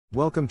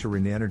Welcome to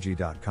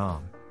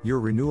RenEnergy.com, your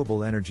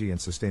renewable energy and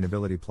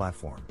sustainability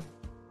platform.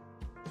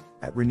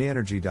 At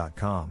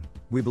RenEnergy.com,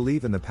 we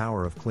believe in the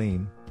power of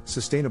clean,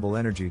 sustainable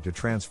energy to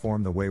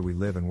transform the way we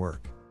live and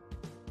work.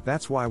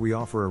 That's why we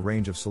offer a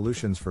range of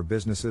solutions for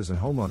businesses and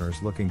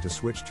homeowners looking to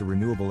switch to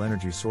renewable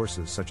energy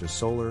sources such as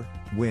solar,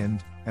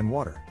 wind, and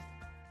water.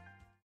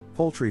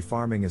 Poultry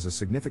farming is a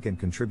significant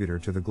contributor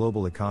to the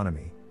global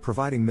economy,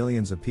 providing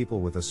millions of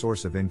people with a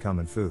source of income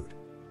and food.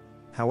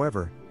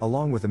 However,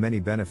 along with the many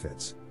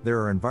benefits, there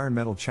are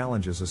environmental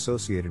challenges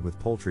associated with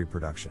poultry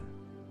production.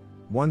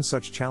 One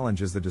such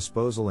challenge is the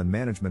disposal and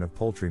management of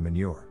poultry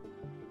manure.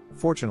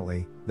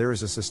 Fortunately, there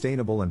is a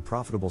sustainable and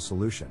profitable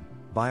solution: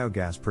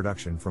 biogas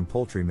production from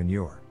poultry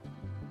manure.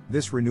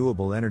 This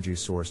renewable energy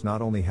source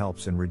not only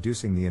helps in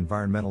reducing the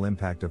environmental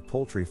impact of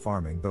poultry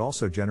farming but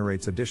also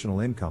generates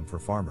additional income for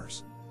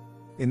farmers.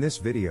 In this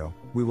video,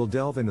 we will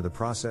delve into the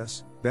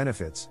process,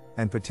 benefits,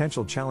 and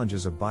potential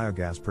challenges of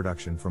biogas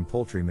production from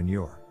poultry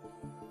manure.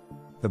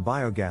 The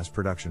biogas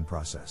production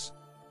process.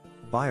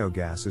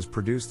 Biogas is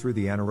produced through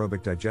the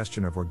anaerobic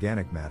digestion of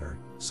organic matter,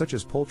 such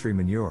as poultry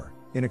manure,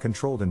 in a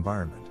controlled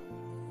environment.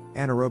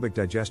 Anaerobic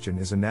digestion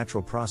is a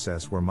natural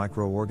process where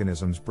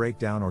microorganisms break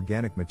down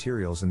organic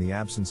materials in the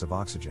absence of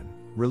oxygen,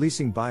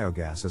 releasing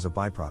biogas as a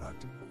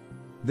byproduct.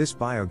 This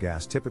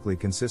biogas typically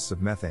consists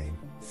of methane,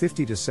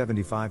 50 to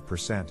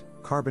 75%,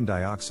 carbon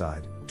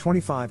dioxide,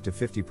 25 to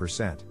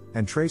 50%,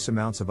 and trace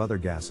amounts of other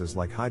gases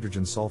like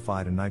hydrogen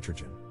sulfide and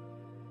nitrogen.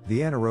 The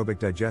anaerobic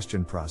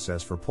digestion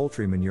process for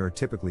poultry manure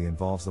typically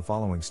involves the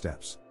following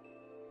steps.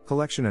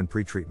 Collection and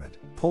pretreatment.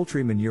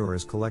 Poultry manure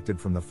is collected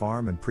from the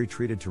farm and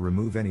pretreated to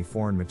remove any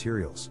foreign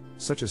materials,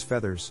 such as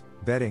feathers,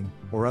 bedding,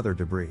 or other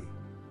debris.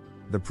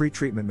 The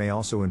pretreatment may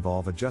also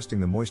involve adjusting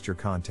the moisture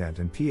content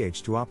and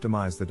pH to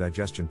optimize the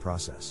digestion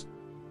process.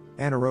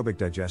 Anaerobic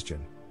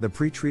digestion. The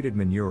pretreated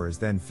manure is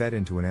then fed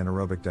into an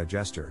anaerobic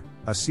digester,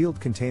 a sealed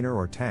container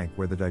or tank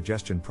where the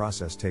digestion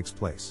process takes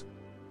place.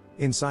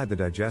 Inside the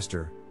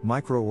digester,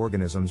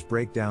 microorganisms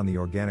break down the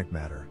organic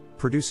matter,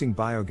 producing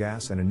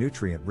biogas and a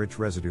nutrient-rich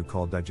residue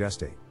called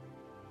digestate.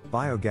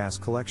 Biogas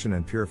collection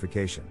and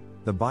purification.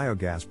 The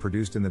biogas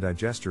produced in the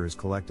digester is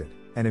collected,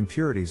 and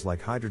impurities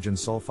like hydrogen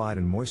sulfide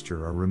and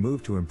moisture are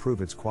removed to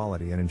improve its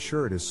quality and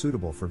ensure it is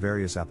suitable for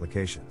various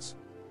applications.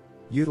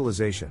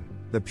 Utilization.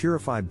 The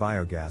purified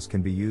biogas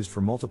can be used for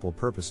multiple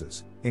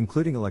purposes,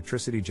 including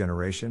electricity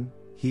generation,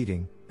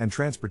 heating, and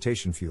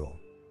transportation fuel.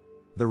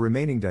 The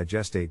remaining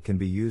digestate can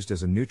be used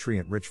as a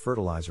nutrient-rich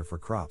fertilizer for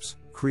crops,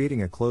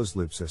 creating a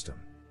closed-loop system.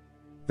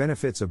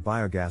 Benefits of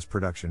biogas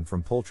production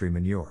from poultry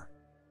manure.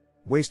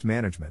 Waste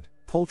management.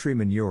 Poultry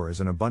manure is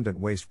an abundant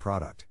waste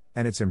product,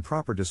 and its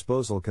improper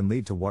disposal can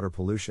lead to water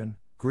pollution,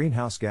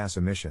 greenhouse gas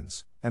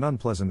emissions, and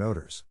unpleasant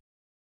odors.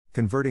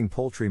 Converting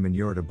poultry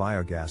manure to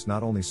biogas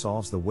not only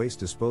solves the waste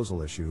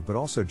disposal issue but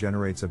also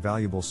generates a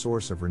valuable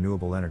source of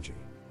renewable energy.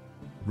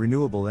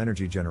 Renewable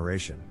energy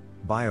generation.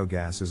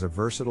 Biogas is a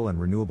versatile and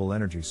renewable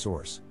energy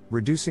source,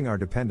 reducing our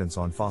dependence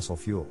on fossil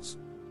fuels.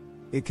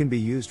 It can be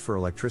used for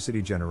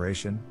electricity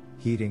generation,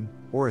 heating,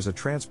 or as a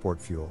transport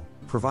fuel,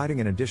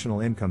 providing an additional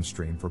income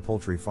stream for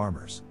poultry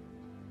farmers.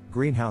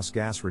 Greenhouse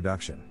gas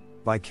reduction.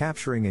 By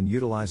capturing and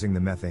utilizing the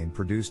methane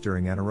produced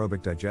during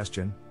anaerobic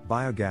digestion,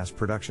 biogas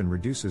production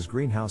reduces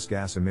greenhouse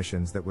gas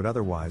emissions that would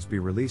otherwise be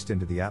released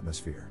into the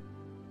atmosphere.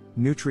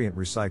 Nutrient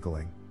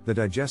recycling. The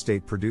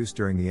digestate produced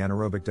during the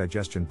anaerobic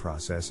digestion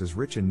process is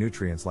rich in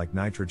nutrients like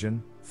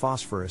nitrogen,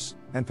 phosphorus,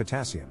 and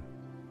potassium.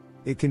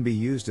 It can be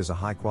used as a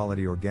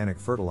high-quality organic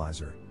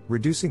fertilizer,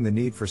 reducing the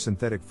need for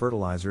synthetic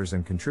fertilizers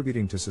and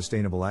contributing to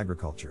sustainable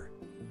agriculture.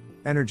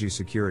 Energy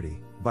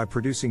security. By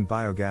producing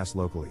biogas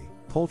locally,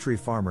 poultry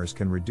farmers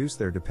can reduce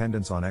their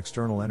dependence on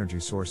external energy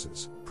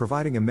sources,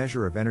 providing a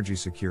measure of energy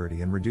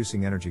security and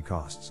reducing energy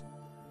costs.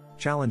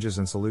 Challenges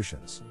and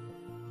solutions.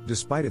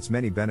 Despite its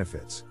many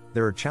benefits,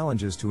 there are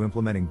challenges to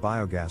implementing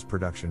biogas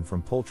production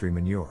from poultry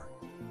manure.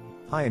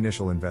 High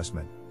initial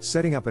investment.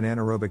 Setting up an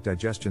anaerobic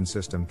digestion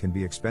system can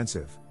be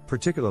expensive,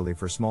 particularly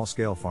for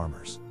small-scale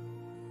farmers.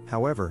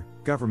 However,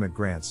 government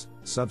grants,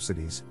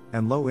 subsidies,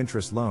 and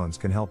low-interest loans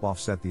can help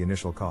offset the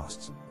initial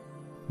costs.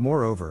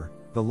 Moreover,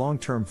 the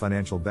long-term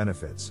financial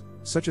benefits,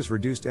 such as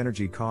reduced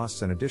energy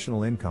costs and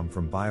additional income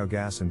from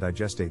biogas and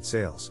digestate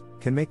sales,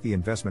 can make the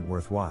investment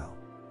worthwhile.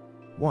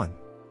 1.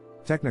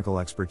 Technical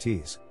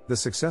expertise. The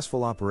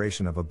successful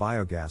operation of a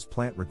biogas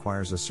plant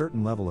requires a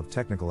certain level of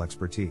technical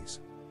expertise.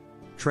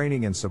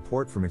 Training and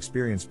support from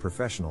experienced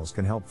professionals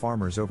can help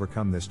farmers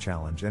overcome this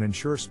challenge and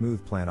ensure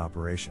smooth plant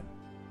operation.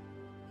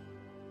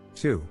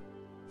 2.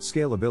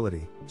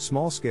 Scalability.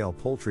 Small-scale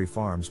poultry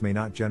farms may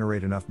not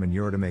generate enough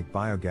manure to make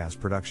biogas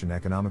production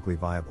economically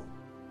viable.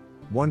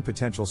 One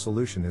potential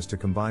solution is to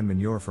combine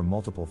manure from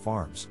multiple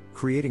farms,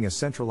 creating a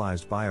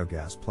centralized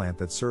biogas plant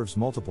that serves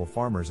multiple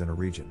farmers in a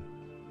region.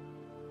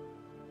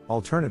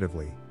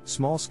 Alternatively,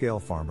 small-scale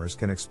farmers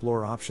can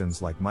explore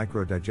options like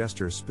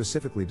micro-digesters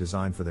specifically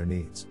designed for their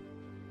needs.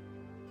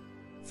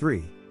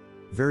 3.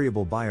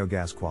 Variable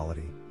biogas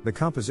quality. The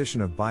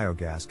composition of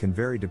biogas can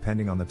vary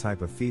depending on the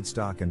type of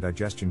feedstock and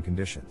digestion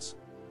conditions.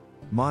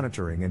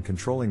 monitoring and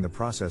controlling the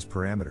process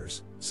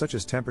parameters, such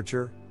as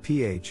temperature,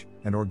 pH,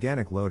 and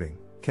organic loading,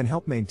 can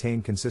help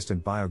maintain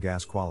consistent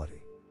biogas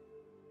quality.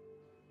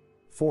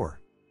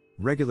 4.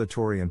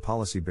 Regulatory and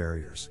policy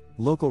barriers.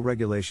 Local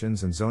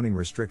regulations and zoning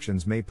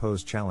restrictions may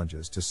pose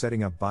challenges to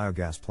setting up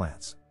biogas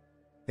plants.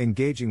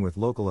 Engaging with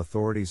local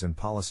authorities and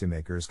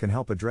policymakers can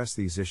help address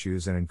these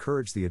issues and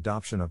encourage the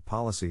adoption of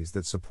policies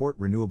that support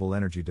renewable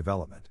energy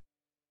development.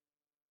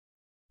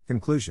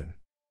 Conclusion.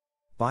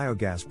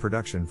 Biogas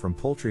production from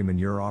poultry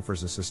manure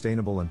offers a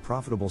sustainable and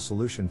profitable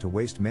solution to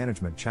waste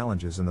management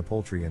challenges in the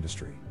poultry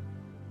industry.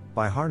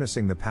 By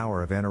harnessing the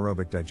power of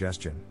anaerobic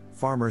digestion,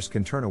 farmers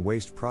can turn a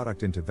waste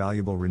product into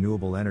valuable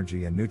renewable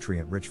energy and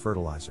nutrient-rich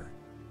fertilizer.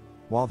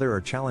 While there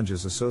are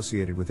challenges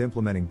associated with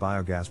implementing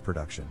biogas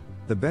production,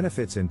 the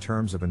benefits in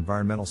terms of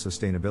environmental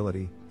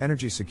sustainability,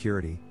 energy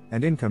security,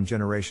 and income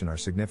generation are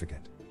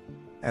significant.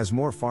 As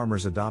more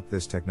farmers adopt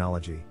this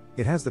technology,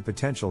 it has the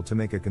potential to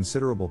make a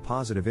considerable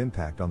positive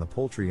impact on the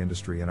poultry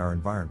industry and our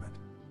environment.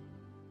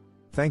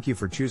 Thank you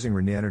for choosing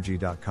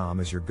ReneEnergy.com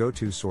as your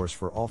go-to source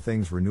for all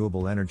things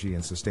renewable energy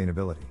and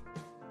sustainability.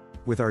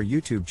 With our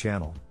YouTube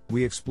channel,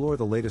 we explore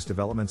the latest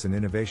developments and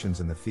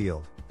innovations in the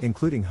field,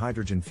 including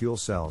hydrogen fuel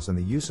cells and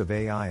the use of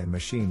AI and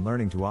machine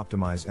learning to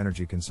optimize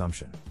energy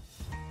consumption.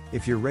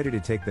 If you're ready to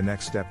take the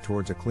next step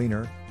towards a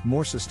cleaner,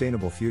 more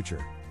sustainable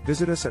future,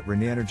 visit us at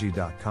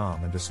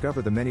ReneEnergy.com and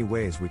discover the many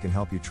ways we can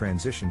help you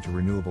transition to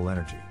renewable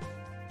energy.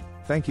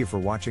 Thank you for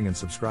watching and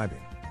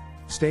subscribing.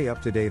 Stay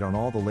up to date on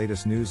all the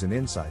latest news and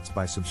insights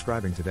by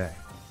subscribing today.